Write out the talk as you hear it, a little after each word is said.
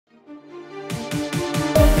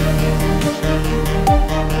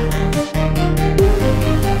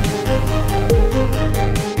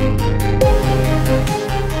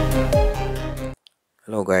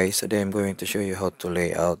Hello guys, today I'm going to show you how to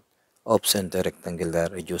lay out off-center rectangular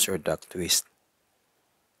reducer duct twist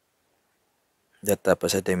that top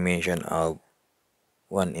has a dimension of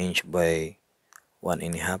 1 inch by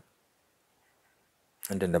 1.5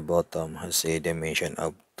 and then the bottom has a dimension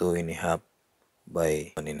of 2.5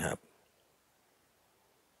 by 1.5.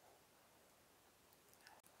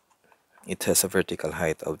 It has a vertical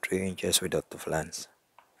height of 3 inches without the flans.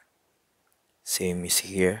 Same is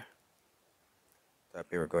here.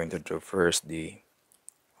 We're going to draw first the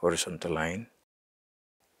horizontal line.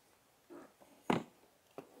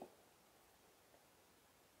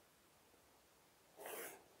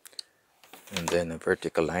 And then a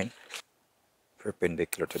vertical line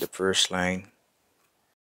perpendicular to the first line.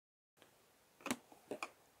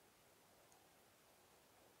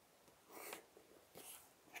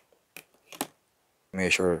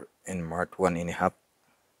 Measure and mark 1.5.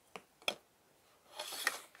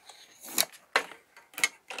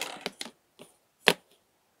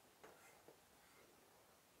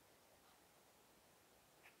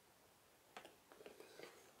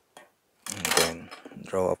 And then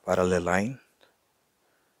draw a parallel line.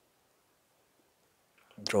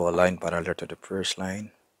 Draw a line parallel to the first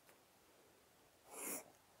line.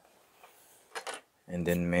 And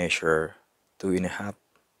then measure 2.5.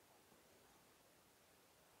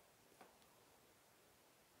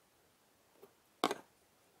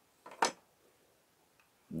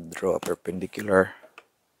 Draw a perpendicular.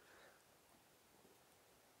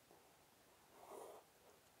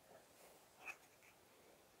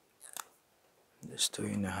 This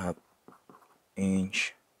 2.5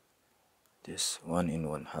 inch. This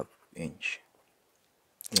 1.5 inch.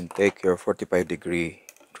 Then take your 45-degree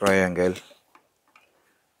triangle.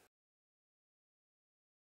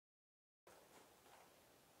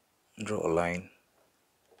 Draw a line.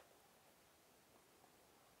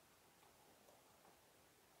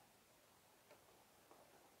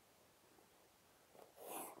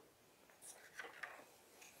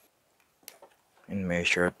 And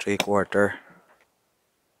measure 3/4.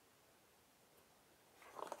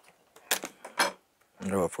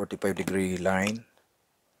 Draw a 45-degree line.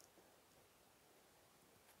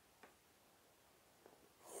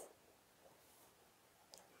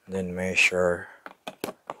 Then measure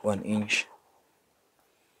 1 inch.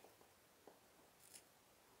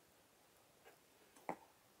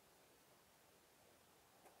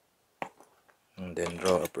 And then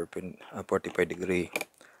draw a 45-degree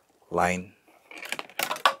line.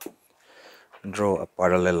 Draw a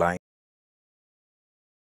parallel line.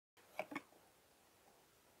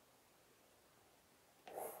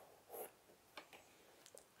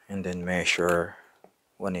 And then measure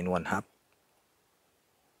 1.5.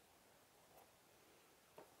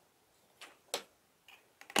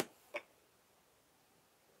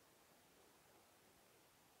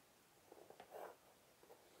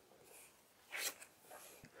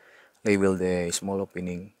 Label the small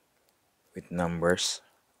opening with numbers.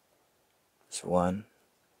 It's 1,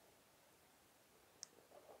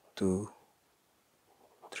 2,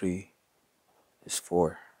 3, is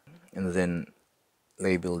 4. And then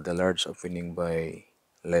label the large opening by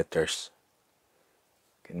letters.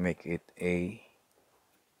 You can make it A,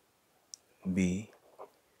 B,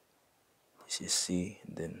 this is C,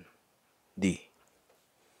 and then D.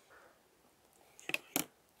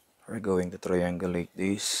 We're going to triangulate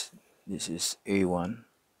this. This is A1.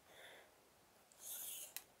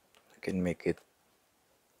 You can make it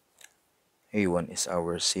A1 is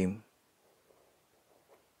our seam.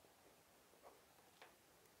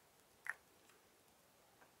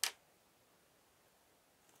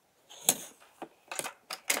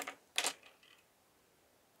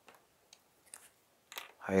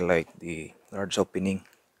 Highlight the large opening.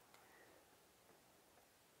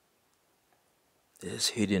 This is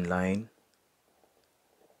hidden line.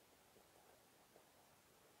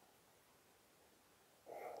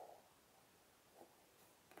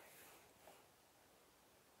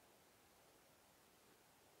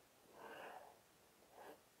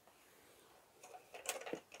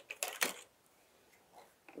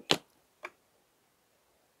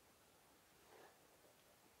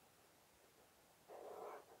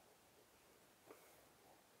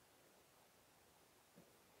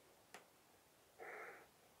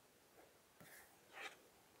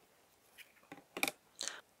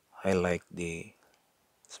 Highlight the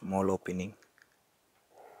small opening.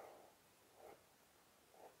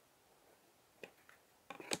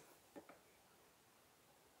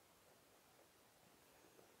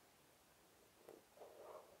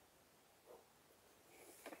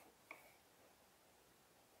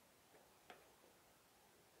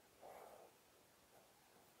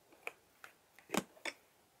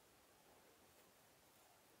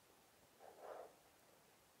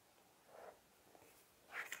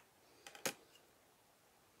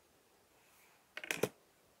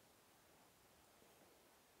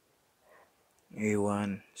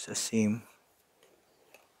 A1 is a seam.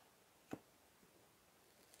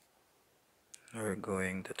 We're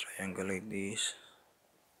going to triangulate these.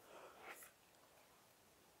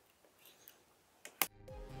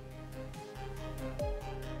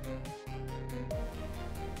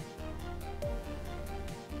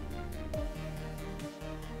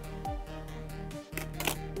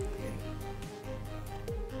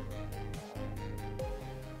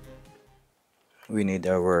 We need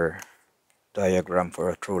our diagram for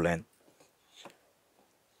a true length.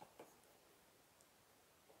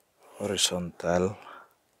 Horizontal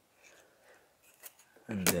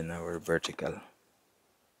and then our vertical.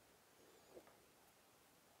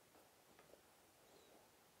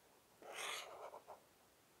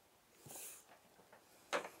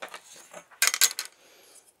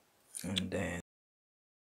 And then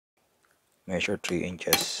measure 3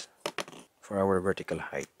 inches for our vertical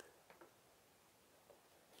height.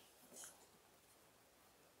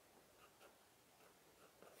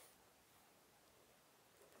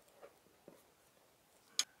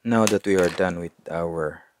 Now that we are done with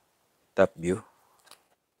our top view,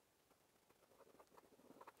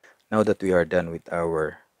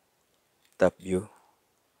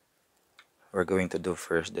 we're going to do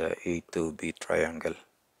first the A to B triangle,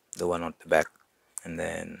 the one on the back. And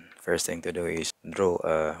then first thing to do is draw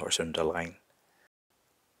a horizontal line.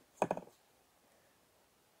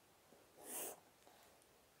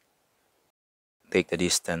 Take the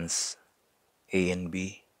distance A and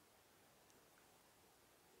B,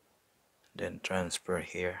 then transfer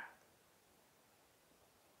here.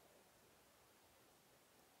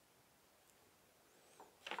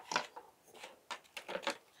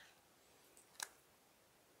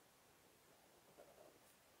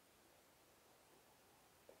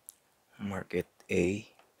 Mark it A,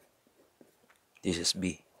 this is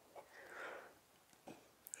B.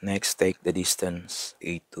 Next, take the distance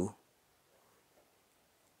A2,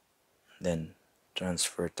 then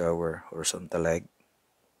transfer to our horizontal leg.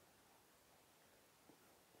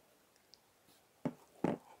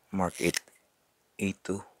 Mark it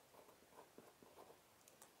A2,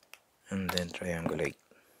 and then triangulate.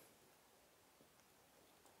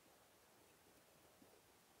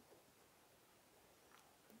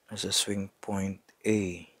 As a swing point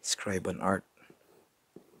A, scribe an arc.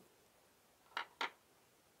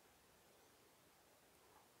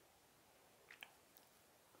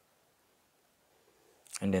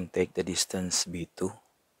 And then take the distance B2,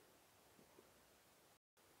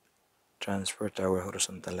 transfer to our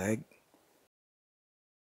horizontal leg,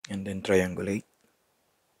 and then triangulate.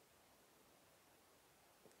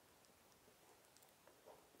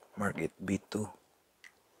 Mark it B2,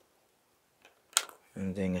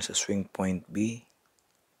 and then as a swing point B,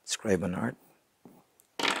 scribe an arc.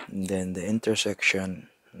 And then the intersection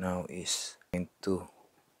now is point 2,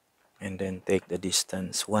 and then take the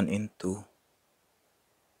distance 1 and 2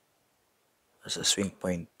 as a swing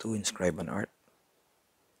point 2, inscribe an arc.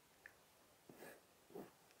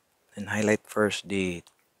 Then highlight first the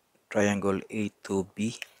triangle A to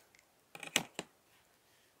B,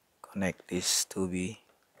 connect this to B,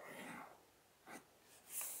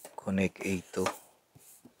 connect A2.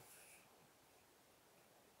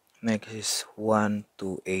 Next is 1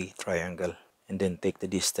 to A triangle, and then take the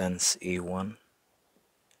distance A1,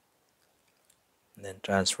 and then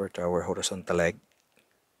transfer to our horizontal leg.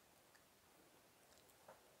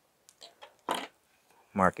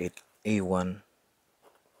 Mark it A1,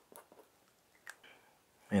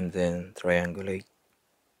 and then triangulate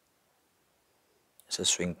as a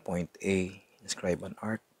swing point A, inscribe an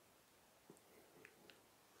arc.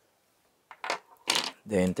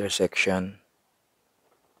 The intersection,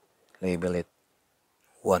 label it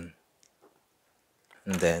 1,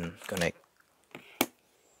 and then connect.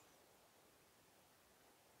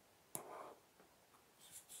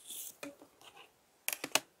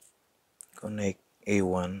 Connect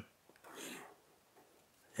A1,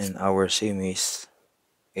 and our seam is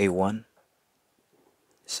A1,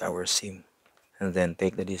 is our seam. And then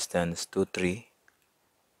take the distance 2, 3,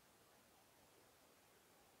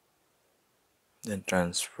 then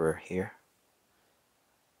transfer here,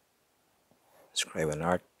 scribe an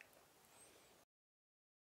arc.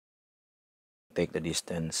 Take the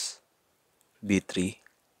distance B3,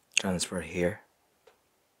 transfer here,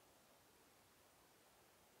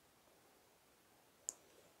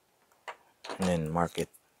 and then mark it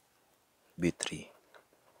B3,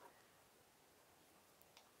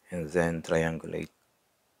 and then triangulate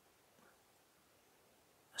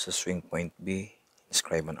as a swing point B,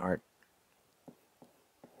 inscribe an arc,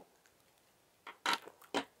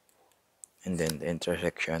 and then the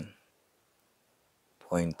intersection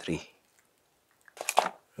point 3,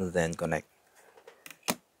 then connect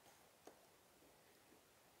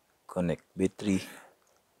B3,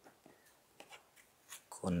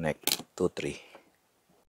 connect to 3.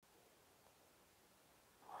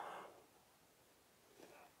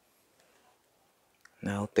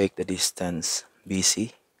 Now take the distance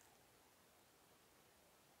BC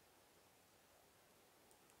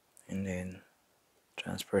and then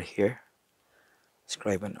transfer here,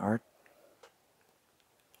 scribe an arc,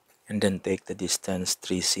 and then take the distance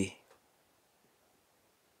 3C,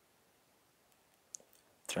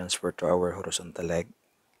 transfer to our horizontal leg,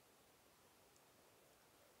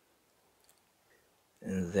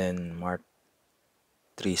 and then mark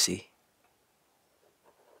 3C,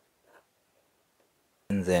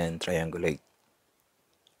 and then triangulate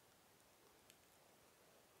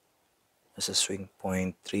as a swing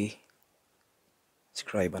point 3,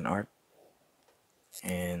 scribe an arc,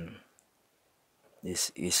 and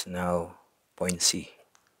this is now point C,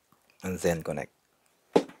 and then connect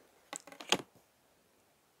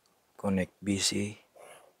BC,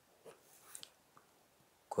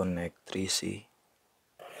 connect 3C,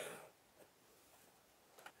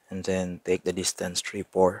 and then take the distance 3,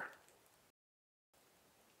 4,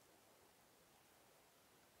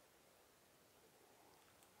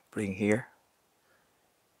 bring here,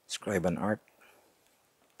 scribe an arc,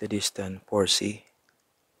 the distance 4C,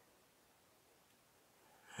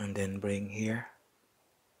 and then bring here,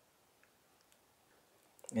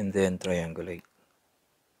 and then triangulate,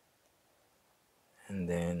 and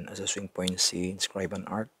then as a swing point C, inscribe an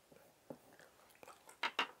arc.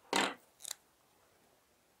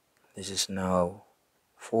 This is now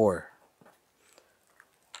 4,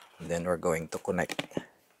 and then we're going to connect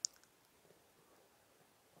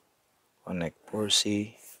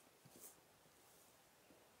 4C,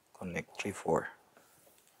 connect 3, 4.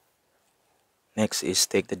 Next is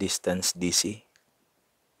take the distance DC,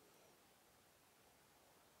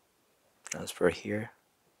 transfer here,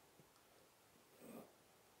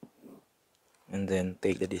 and then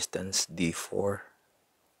take the distance D4,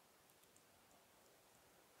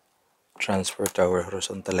 transfer to our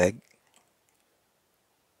horizontal leg,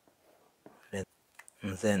 and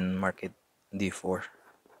then mark it D4,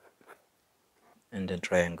 and then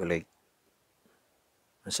triangulate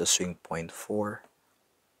as a swing point 4,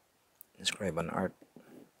 inscribe an arc.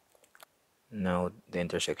 Now the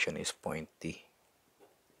intersection is point T,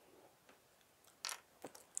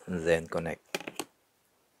 and then connect.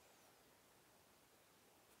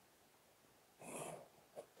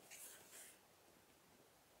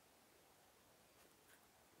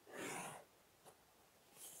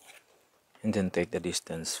 And then take the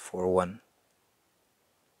distance 4, 1,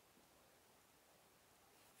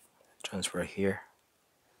 transfer here,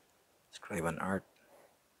 scribe an arc,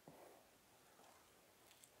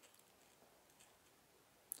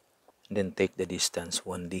 and then take the distance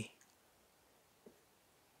 1D,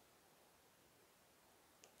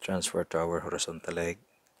 transfer to our horizontal leg,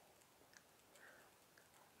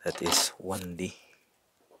 that is 1D,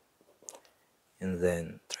 and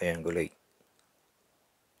then triangulate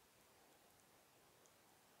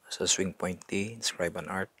as a swing point T, inscribe an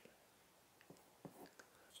arc.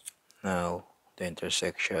 Now the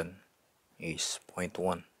intersection is point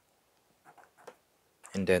 1,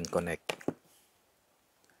 and then connect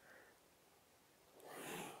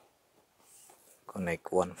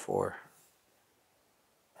 1, 4.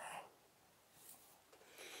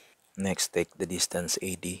 Next, take the distance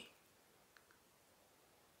AD,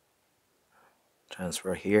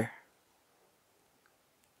 transfer here,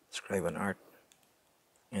 scribe an arc,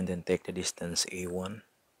 and then take the distance A1,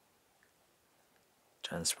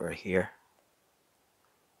 transfer here,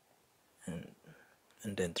 and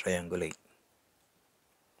then triangulate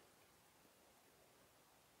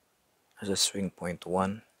as a swing point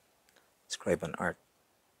 1, scribe an arc,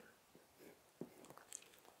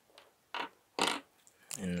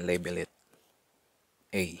 and label it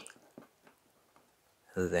A,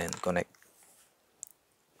 then connect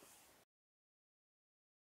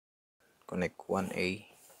 1A,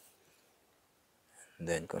 and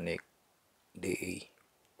then connect DA,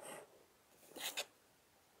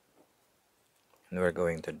 and we're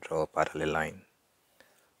going to draw a parallel line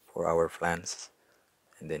for our flange,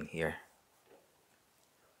 and then here